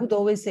would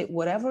always say,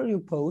 whatever you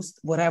post,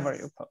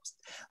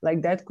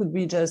 like that could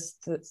be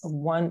just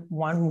one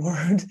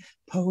word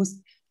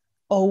post,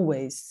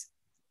 always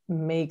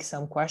make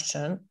some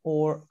question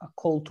or a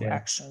call to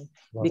action,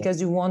 Love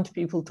because you want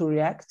people to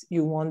react,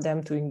 you want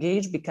them to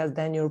engage, because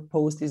then your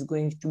post is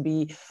going to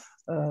be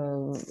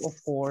of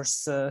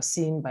course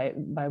seen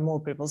by more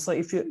people. So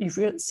if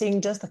you're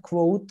seeing just a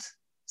quote,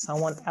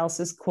 someone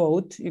else's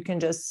quote, you can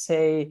just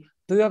say,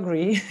 do you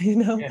agree?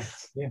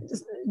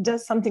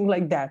 Just something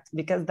like that,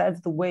 because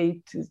that's the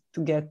way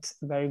to get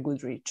very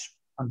good reach.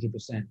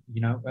 100%.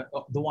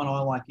 The one I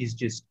like is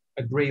just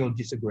agree or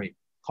disagree.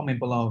 Comment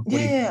below.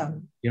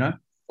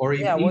 Or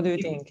even, what do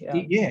you think?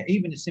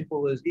 Even as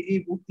simple as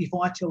if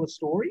I tell a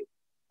story,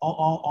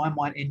 I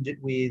might end it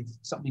with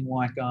something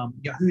like,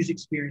 who's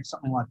experienced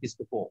something like this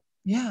before?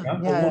 Or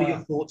what are your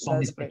thoughts on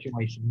this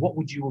situation? What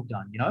would you have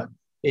done?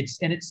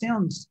 It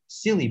sounds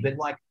silly, but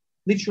like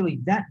literally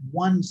that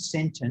one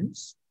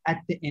sentence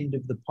at the end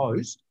of the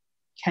post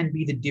can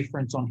be the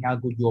difference on how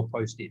good your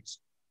post is.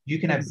 You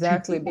can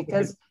have two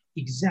because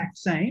exact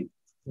same.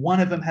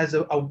 One of them has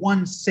a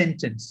one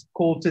sentence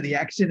call to the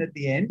action at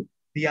the end.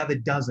 The other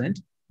doesn't.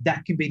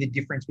 That can be the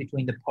difference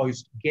between the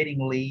post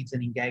getting leads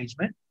and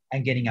engagement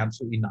and getting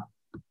absolutely none.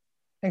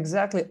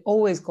 Exactly.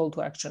 Always call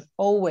to action.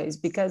 Always,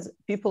 because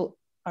people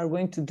are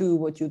going to do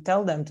what you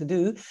tell them to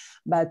do.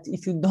 But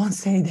if you don't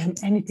say them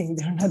anything,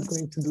 they're not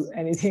going to do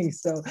anything.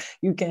 So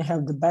you can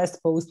have the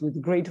best post with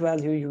great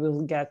value. You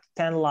will get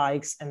 10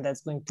 likes and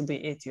that's going to be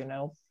it,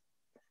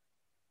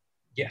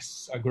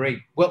 Yes,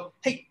 agree. Well,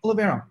 hey,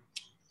 Olivera,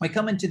 we're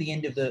coming to the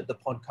end of the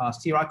podcast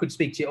here. I could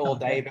speak to you all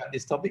day about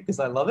this topic because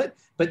I love it,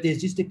 but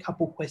there's just a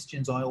couple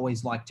questions I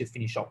always like to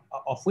finish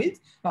off with.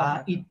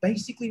 It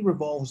basically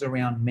revolves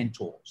around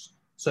mentors.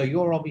 So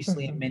you're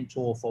obviously a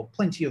mentor for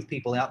plenty of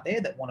people out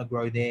there that want to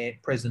grow their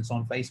presence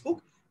on Facebook.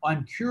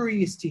 I'm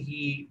curious to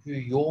hear who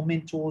your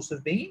mentors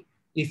have been.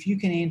 If you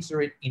can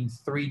answer it in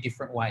 3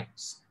 different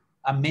ways.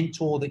 A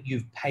mentor that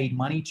you've paid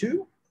money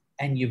to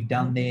and you've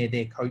done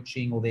their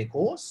coaching or their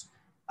course.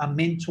 A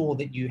mentor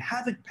that you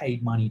haven't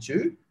paid money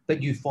to,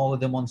 but you follow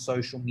them on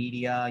social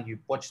media, you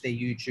watch their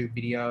YouTube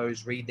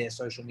videos, read their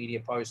social media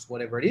posts,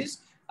 whatever it is,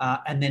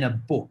 and then a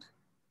book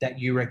that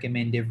you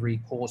recommend every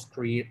course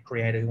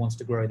creator who wants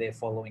to grow their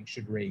following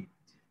should read.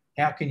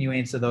 How can you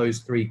answer those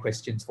 3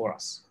 questions for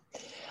us?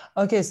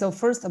 Okay, so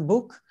first a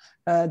book,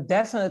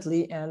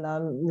 definitely, and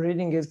I'm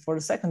reading it for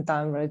the second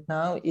time right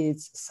now.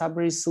 It's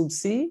Sabri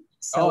Subsi,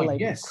 Sell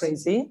Like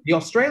Crazy. The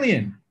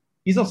Australian.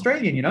 He's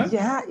Australian,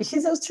 Yeah,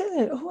 he's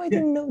Australian. Oh, I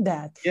didn't know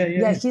that.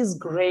 Yeah, he's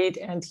great.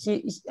 And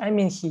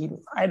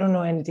I don't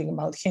know anything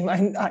about him.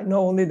 I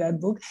know only that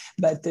book,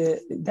 but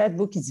that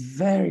book is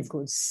very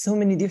good. So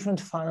many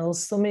different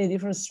funnels, so many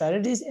different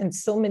strategies, and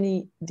so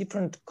many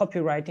different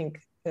copywriting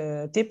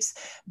tips,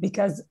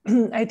 because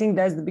I think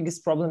that's the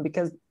biggest problem,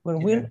 because when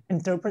we're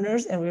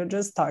entrepreneurs and we're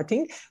just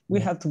starting, we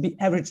have to be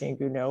everything,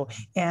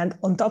 and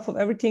on top of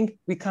everything,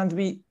 we can't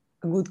be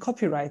good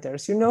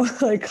copywriters,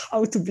 like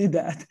how to be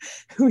that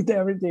with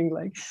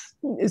everything.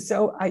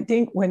 So I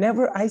think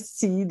whenever I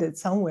see that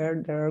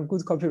somewhere there are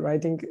good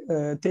copywriting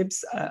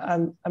tips,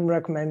 I'm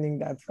recommending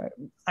that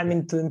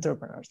to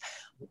entrepreneurs.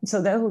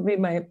 So that would be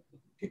my.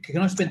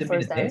 Can I spend a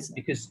minute there?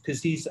 Because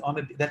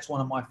that's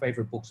one of my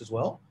favorite books as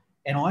well.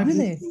 And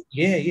really?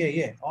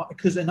 Yeah.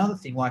 Because another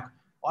thing, like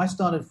I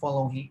started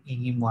following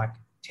him like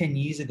 10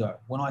 years ago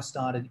when I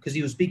started, because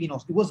he was big in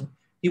Australia.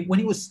 When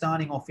he was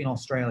starting off in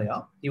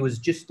Australia, he was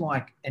just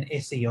like an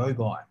SEO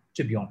guy,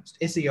 to be honest.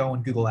 SEO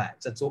and Google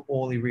Ads. That's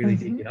all he really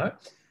did,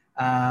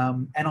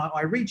 And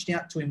I reached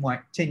out to him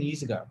like 10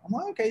 years ago. I'm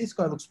like, okay, this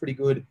guy looks pretty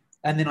good.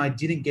 And then I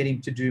didn't get him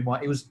to do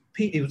it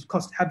was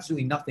cost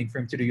absolutely nothing for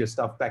him to do your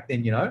stuff back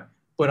then,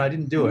 but I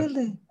didn't do it.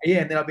 Really? Yeah,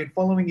 and then I've been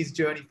following his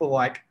journey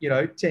for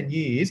 10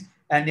 years.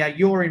 And now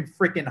you're in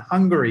freaking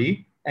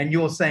Hungary and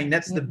you're saying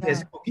that's the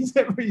best book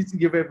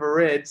you've ever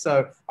read.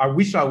 So I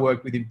wish I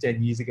worked with him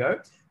 10 years ago.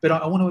 But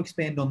I want to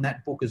expand on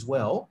that book as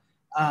well.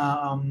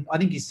 I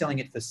think he's selling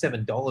it for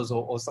 $7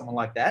 or something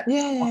like that.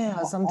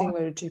 Yeah, something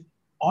very cheap.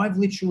 I've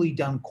literally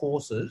done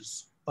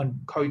courses on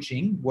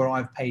coaching where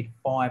I've paid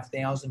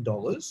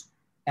 $5,000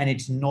 and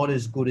it's not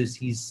as good as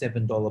his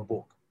 $7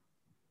 book.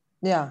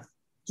 Yeah,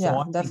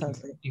 so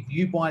definitely. If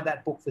you buy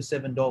that book for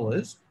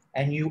 $7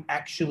 and you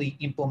actually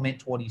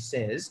implement what he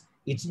says,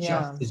 it's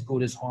just as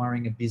good as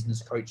hiring a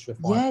business coach for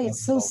 $5,000. Yeah,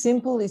 it's so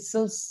simple. It's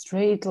so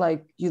straight.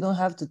 Like you don't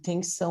have to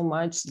think so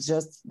much.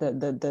 Just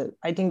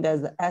I think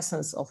that's the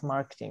essence of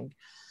marketing.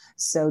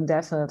 So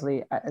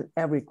definitely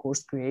every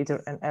course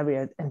creator and every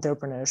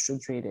entrepreneur should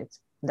read it.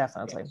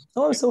 Definitely. Yes.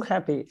 Oh, I'm so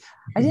happy.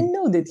 I didn't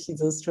know that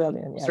he's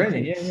Australian.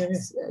 Australian,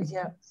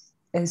 yeah.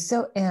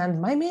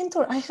 And my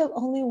mentor, I have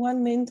only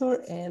one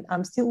mentor and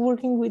I'm still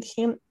working with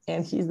him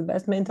and he's the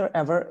best mentor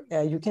ever.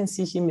 You can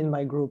see him in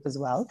my group as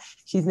well.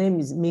 His name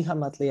is Miha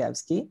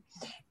Matlievsky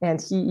and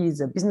he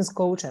is a business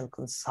coach and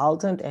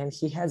consultant and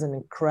he has an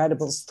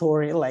incredible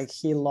story. Like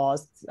he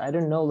lost, I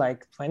don't know,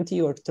 like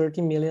 20 or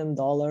 $30 million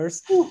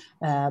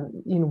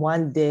in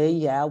one day.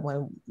 Yeah,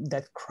 when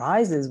that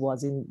crisis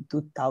was in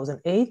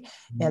 2008.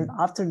 And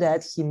after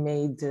that, he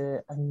made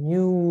a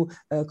new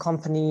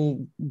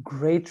company,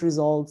 great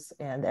results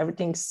and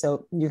everything.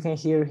 So you can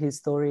hear his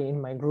story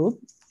in my group.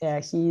 Yeah,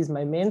 he is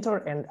my mentor,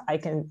 and I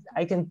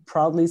can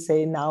proudly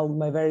say now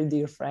my very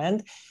dear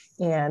friend.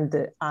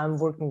 And I'm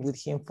working with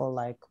him for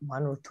like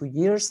 1 or 2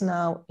 years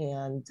now,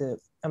 and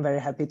I'm very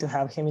happy to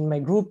have him in my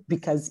group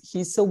because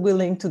he's so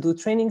willing to do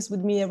trainings with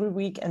me every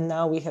week. And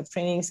now we have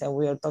trainings, and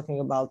we are talking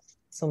about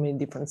so many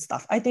different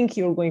stuff. I think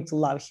you're going to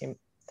love him.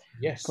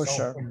 Yes, for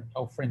sure.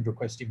 I'll friend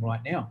request him right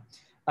now.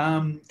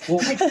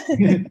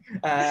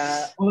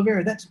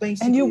 Olivera, that's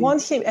basically. And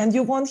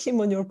you want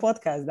him on your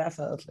podcast,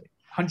 definitely.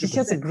 100%. He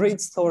has a great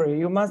story.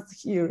 You must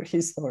hear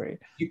his story.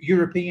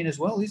 European as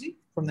well, is he?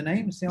 From the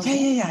name, it sounds.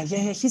 Yeah.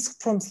 He's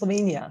from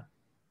Slovenia.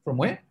 From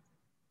where?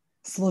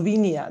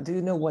 Slovenia. Do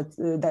you know what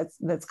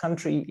that's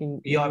country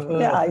in? Yeah, I've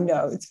heard. Yeah, I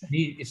know.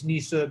 It's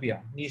near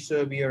Serbia. Near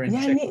Serbia and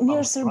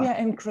near Serbia, right?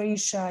 And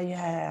Croatia.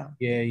 Yeah.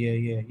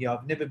 Yeah.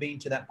 I've never been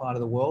to that part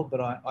of the world,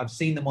 but I've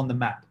seen them on the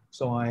map.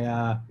 So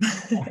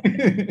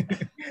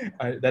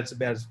that's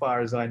about as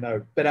far as I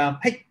know. But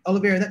hey,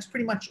 Olivera, that's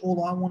pretty much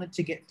all I wanted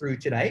to get through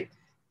today.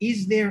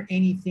 Is there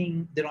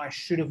anything that I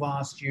should have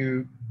asked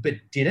you but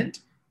didn't?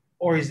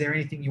 Or is there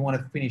anything you want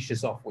to finish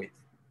us off with?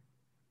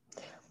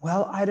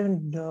 Well, I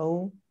don't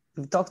know.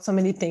 We've talked so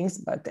many things,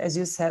 but as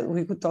you said,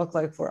 we could talk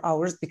like for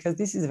hours because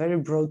this is a very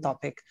broad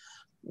topic.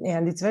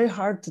 And it's very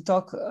hard to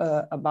talk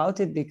about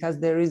it because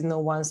there is no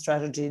one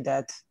strategy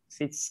that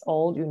fits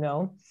all,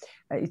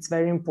 It's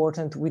very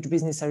important which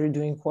business are you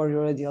doing, who are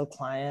your ideal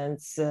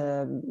clients,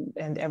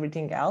 and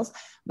everything else.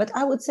 But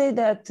I would say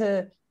that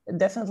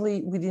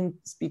definitely we didn't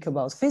speak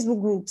about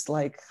Facebook groups,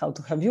 like how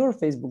to have your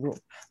Facebook group.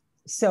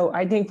 So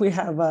I think we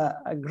have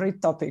a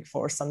great topic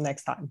for some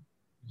next time.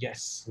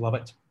 Yes, love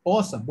it.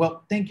 Awesome.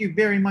 Well, thank you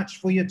very much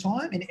for your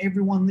time, and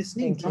everyone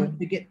listening. Don't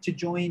forget to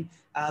join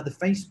the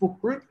Facebook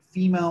group,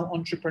 Female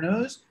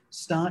Entrepreneurs.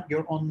 Start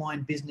your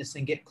online business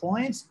and get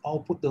clients. I'll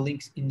put the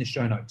links in the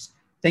show notes.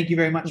 Thank you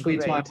very much for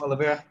your time,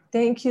 Olivera.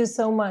 Thank you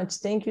so much.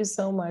 Thank you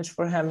so much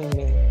for having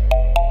me.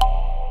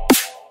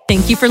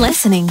 Thank you for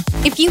listening.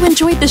 If you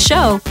enjoyed the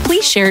show,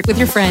 please share it with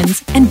your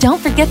friends. And don't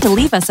forget to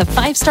leave us a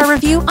 5-star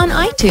review on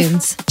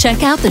iTunes.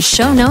 Check out the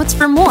show notes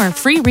for more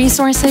free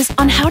resources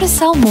on how to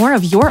sell more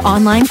of your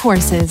online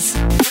courses.